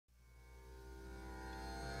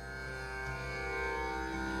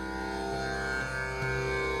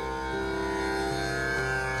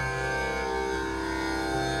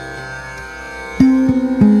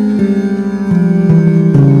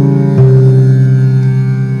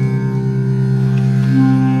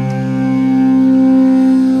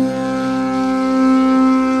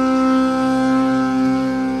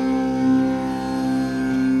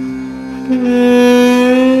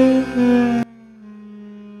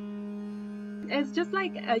it's just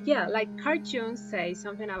like yeah, like cartoons say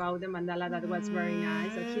something about the mandala that was very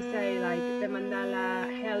nice. That he say like the mandala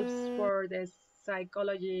helps for the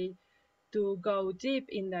psychology to go deep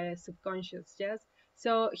in the subconscious. Yes,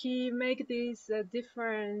 so he make this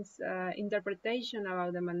different interpretation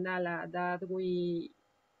about the mandala that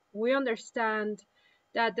we understand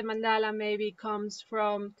that the mandala maybe comes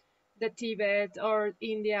from the Tibet or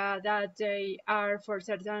India, that they are for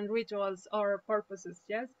certain rituals or purposes.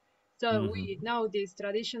 Yes, so Hmm. we know this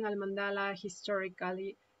traditional mandala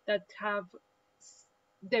historically that have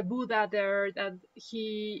the Buddha there, that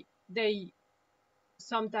they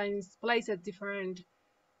sometimes place at different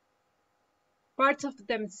parts of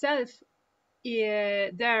themselves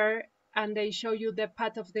there, and they show you the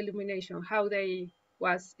path of the illumination, how they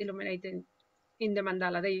was illuminated in the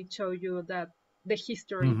mandala. They show you that the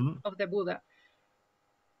history Hmm. of the Buddha,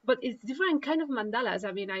 but it's different kind of mandalas.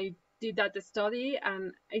 I mean, I did that study,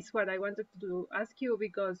 and it's what I wanted to ask you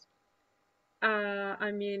because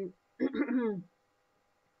I mean,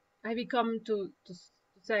 I become to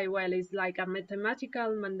say, well, it's like a mathematical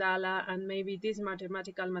mandala, and maybe this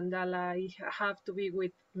mathematical mandala have to be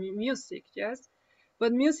with music, yes,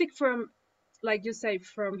 but music from, like you say,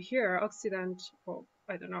 from here, Occident, or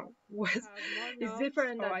I don't know, West, is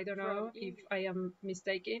different. Or I don't know if I am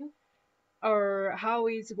mistaken, or how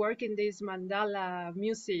is working this mandala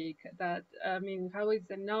music. That I mean, how is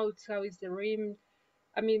the notes? How is the rhythm?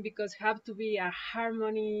 I mean, because have to be a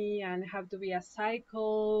harmony and have to be a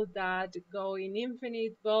cycle that go in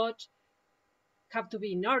infinite, but have to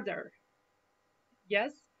be in order.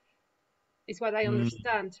 Yes, is what I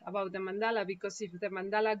understand about the mandala. Because if the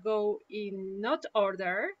mandala go in not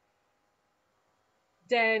order,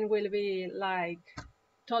 then will be like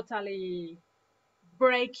totally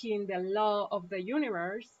breaking the law of the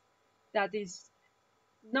universe. That is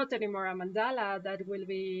not anymore a mandala. That will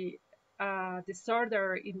be a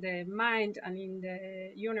disorder in the mind and in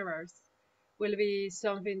the universe. Will be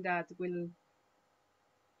something that will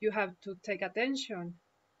you have to take attention.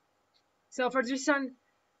 So for this reason,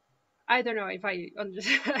 I don't know if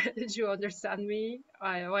you understand me.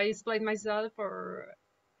 I explain myself, or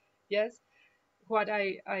yes. What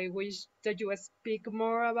I wish that you speak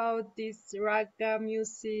more about this raga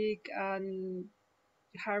music and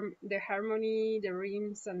the harmony, the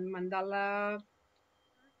rims and mandala.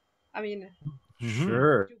 I mean,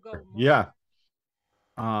 Sure. you go more. Yeah.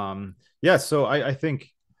 Yeah. So I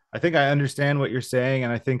think I understand what you're saying,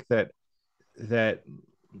 and I think that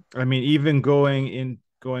I mean, even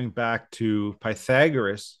going back to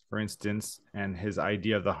Pythagoras, for instance, and his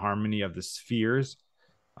idea of the harmony of the spheres,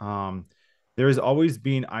 um, there has always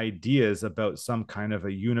been ideas about some kind of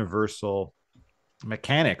a universal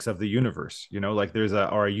mechanics of the universe. Like there's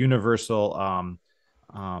a universal um,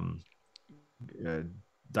 uh,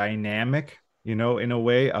 dynamic, in a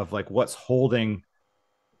way of like what's holding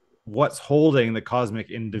the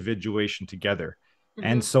cosmic individuation together.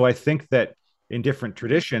 And Hmm. so I think that in different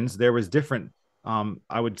traditions there was different,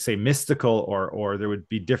 I would say, mystical, or there would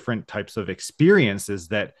be different types of experiences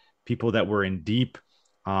that people that were in deep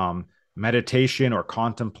meditation or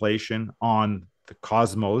contemplation on the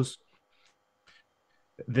cosmos,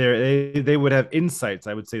 they would have insights.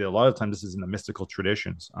 I would say that a lot of times this is in the mystical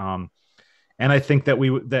traditions. And I think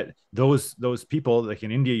that those people, like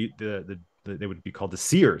in India, they would be called the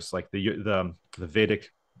seers, like the Vedic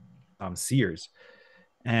seers,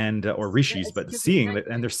 and or rishis, but Excuse me. seeing that,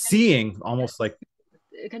 and they're Can you seeing repeat that? almost like,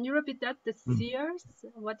 Can you repeat that? The seers?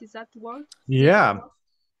 What is that word? Seers? yeah,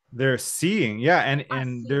 they're seeing, yeah, Ah,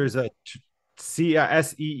 and seeing. there's a seeing,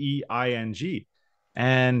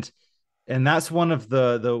 and that's one of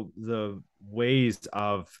the ways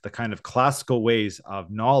of the kind of classical ways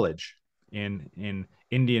of knowledge in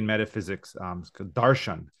Indian metaphysics,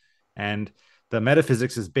 darshan, and the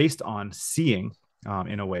metaphysics is based on seeing,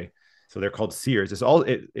 in a way. So they're called seers.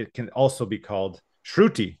 It can also be called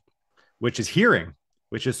shruti, which is hearing,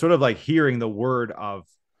 which is sort of like hearing the word of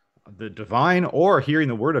the divine or hearing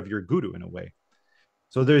the word of your guru in a way.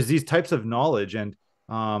 So there's these types of knowledge, and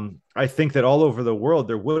I think that all over the world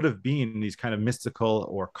there would have been these kind of mystical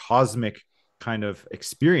or cosmic kind of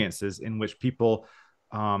experiences in which people,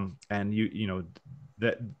 and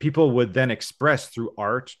that people would then express through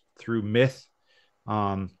art, through myth,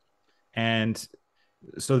 um, and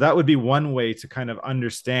so that would be one way to kind of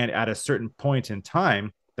understand at a certain point in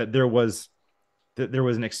time that there was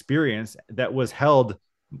an experience that was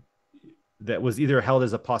either held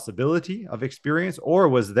as a possibility of experience or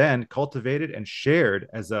was then cultivated and shared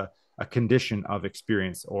as a condition of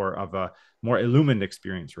experience or of a more illumined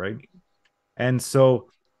experience, right? And so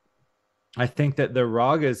I think that the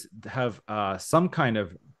ragas have some kind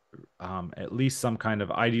of at least some kind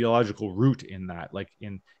of ideological root in that, like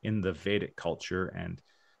in the Vedic culture.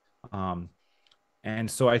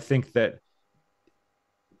 And so I think that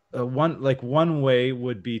one way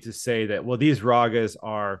would be to say that, well, these ragas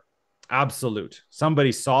are absolute.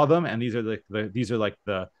 Somebody saw them, and these are the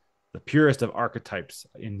purest of archetypes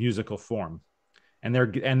in musical form, and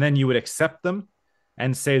then you would accept them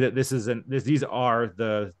and say that this is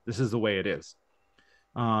the way it is.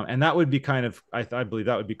 And that would be kind of, I believe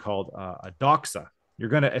that would be called a doxa. You're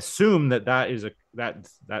going to assume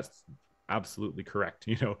that's absolutely correct,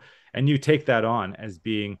 and you take that on as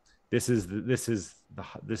being, this is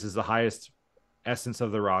the highest essence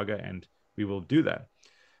of the raga, and we will do that.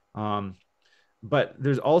 But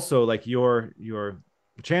there's also, like, your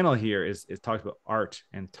channel here is talks about art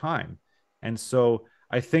and time, and so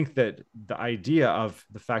I think that the idea of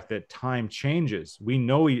the fact that time changes, we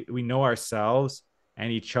know ourselves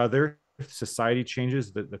and each other. Society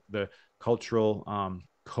changes, the cultural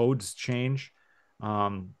codes change,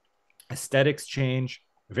 aesthetics change,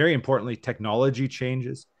 very importantly, technology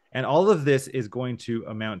changes, and all of this is going to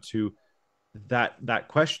amount to that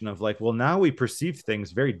question of, like, well, now we perceive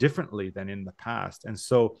things very differently than in the past. And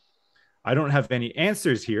so I don't have any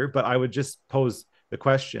answers here, but I would just pose the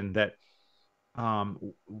question that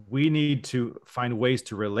we need to find ways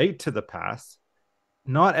to relate to the past,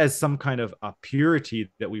 not as some kind of a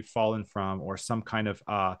purity that we've fallen from, or some kind of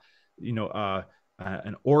an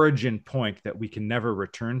origin point that we can never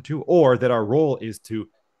return to, or that our role is to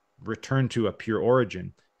return to a pure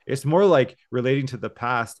origin. It's more like relating to the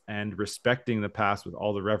past and respecting the past with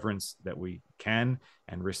all the reverence that we can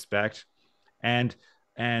and respect, and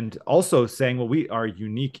also saying, well, we are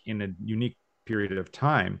unique in a unique period of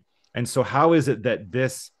time. And so how is it that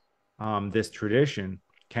this tradition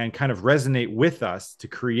can kind of resonate with us to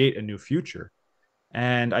create a new future?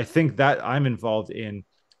 And I think that I'm involved in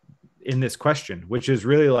this question, which is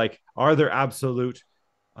really like, are there absolute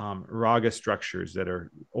raga structures that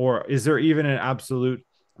are, or is there even an absolute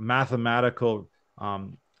mathematical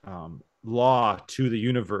law to the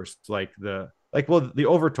universe? The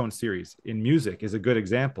overtone series in music is a good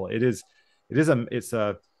example. It's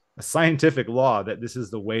a scientific law that this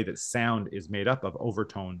is the way that sound is made up of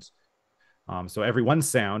overtones. So every one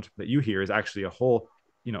sound that you hear is actually a whole,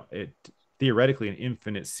 theoretically an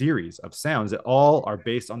infinite series of sounds that all are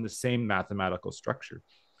based on the same mathematical structure.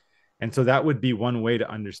 And so that would be one way to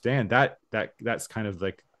understand that's kind of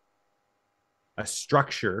like a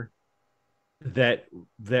structure that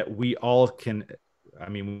we all can,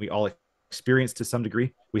 we all experience to some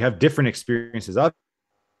degree. We have different experiences of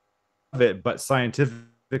it, but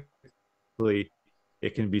scientifically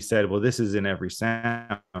it can be said, well, this is in every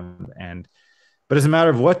sound. But as a matter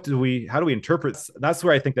of how do we interpret, that's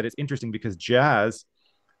where I think that it's interesting, because jazz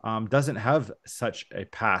doesn't have such a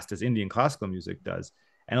past as Indian classical music does.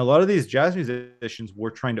 And a lot of these jazz musicians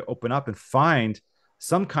were trying to open up and find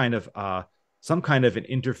some kind of an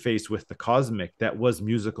interface with the cosmic that was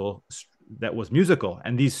musical,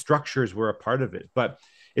 and these structures were a part of it. But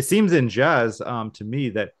it seems in jazz, to me,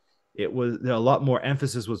 that a lot more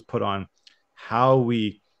emphasis was put on how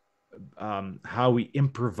we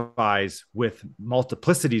improvise with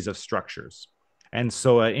multiplicities of structures. And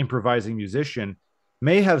so an improvising musician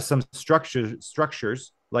may have some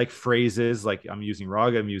structures like phrases, like I'm using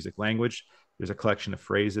raga music language. There's a collection of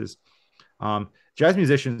phrases. Jazz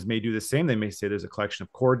musicians may do the same. They may say there's a collection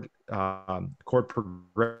of chord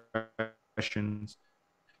progressions.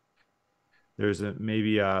 There's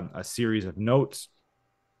maybe a series of notes,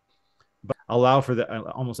 but allow for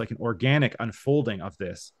almost like an organic unfolding of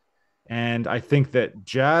this. And I think that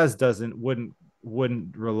jazz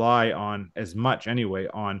wouldn't rely on as much anyway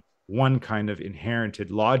on one kind of inherited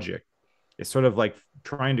logic. It's sort of like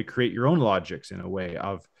trying to create your own logics in a way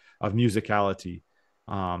of musicality.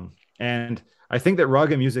 And I think that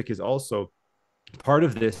raga music is also part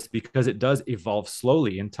of this because it does evolve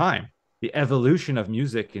slowly in time. The evolution of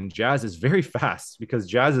music in jazz is very fast because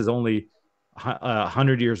jazz is only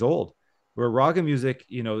 100 years old. Where raga music,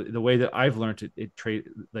 the way that I've learned it,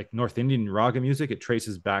 like North Indian raga music, it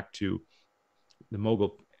traces back to the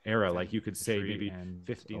Mughal era. Like you could say maybe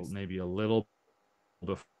 50s, maybe a little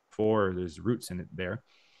before. There's roots in it there.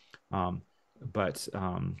 But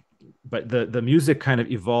the music kind of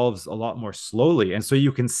evolves a lot more slowly. And so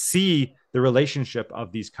you can see the relationship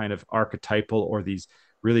of these kind of archetypal or these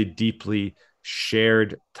really deeply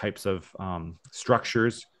shared types of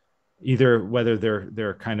structures, either whether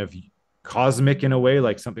they're kind of cosmic in a way,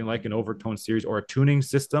 like something like an overtone series, or a tuning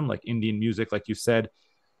system like Indian music, like you said.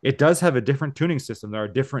 It does have a different tuning system. There are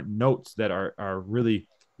different notes that are really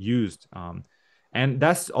used. And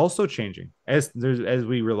that's also changing as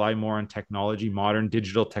we rely more on technology. Modern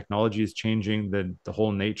digital technology is changing the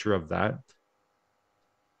whole nature of that.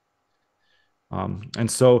 And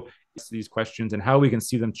so these questions and how we can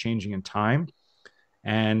see them changing in time,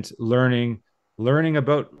 and learning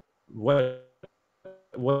about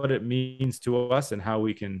what it means to us and how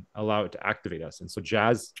we can allow it to activate us. And so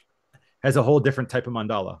jazz has a whole different type of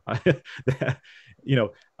mandala,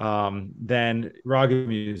 than raga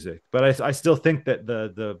music. But I still think that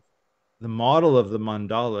the model of the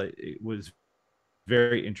mandala was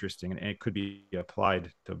very interesting, and it could be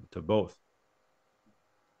applied to both.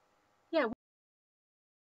 Yeah.